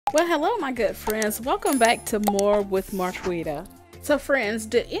Well, hello, my good friends. Welcome back to More with Marquita. So, friends,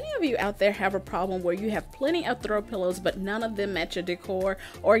 do any of you out there have a problem where you have plenty of throw pillows, but none of them match your decor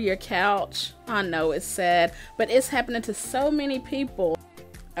or your couch? I know it's sad, but it's happening to so many people.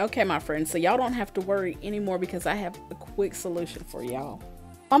 Okay, my friends, so y'all don't have to worry anymore because I have a quick solution for y'all.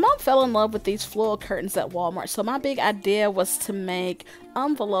 My mom fell in love with these floral curtains at Walmart, so my big idea was to make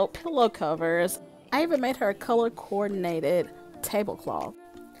envelope pillow covers. I even made her a color coordinated tablecloth.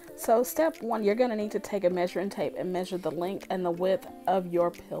 So step one, you're going to need to take a measuring tape and measure the length and the width of your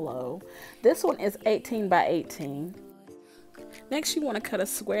pillow. This one is 18 by 18. Next, you want to cut a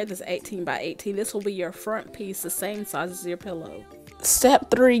square that's 18 by 18. This will be your front piece, the same size as your pillow. Step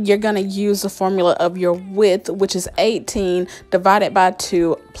 3, you're going to use the formula of your width, which is 18 divided by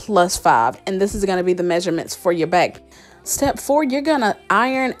 2 plus 5. And this is going to be the measurements for your back. Step 4, you're going to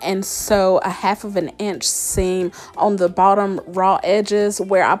iron and sew a 1/2 inch seam on the bottom raw edges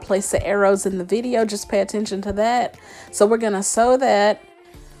where I place the arrows in the video. Just pay attention to that. So we're going to sew that.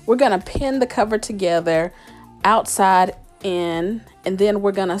 We're going to pin the cover together outside in, and then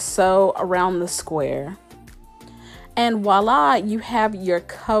we're going to sew around the square. And voila, you have your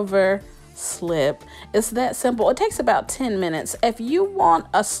cover slip. It's that simple. It takes about 10 minutes. If you want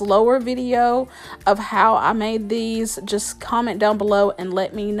a slower video of how I made these, just comment down below and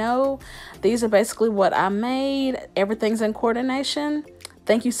let me know. These are basically what I made. Everything's in coordination.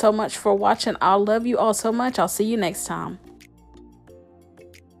 Thank you so much for watching. I love you all so much. I'll see you next time.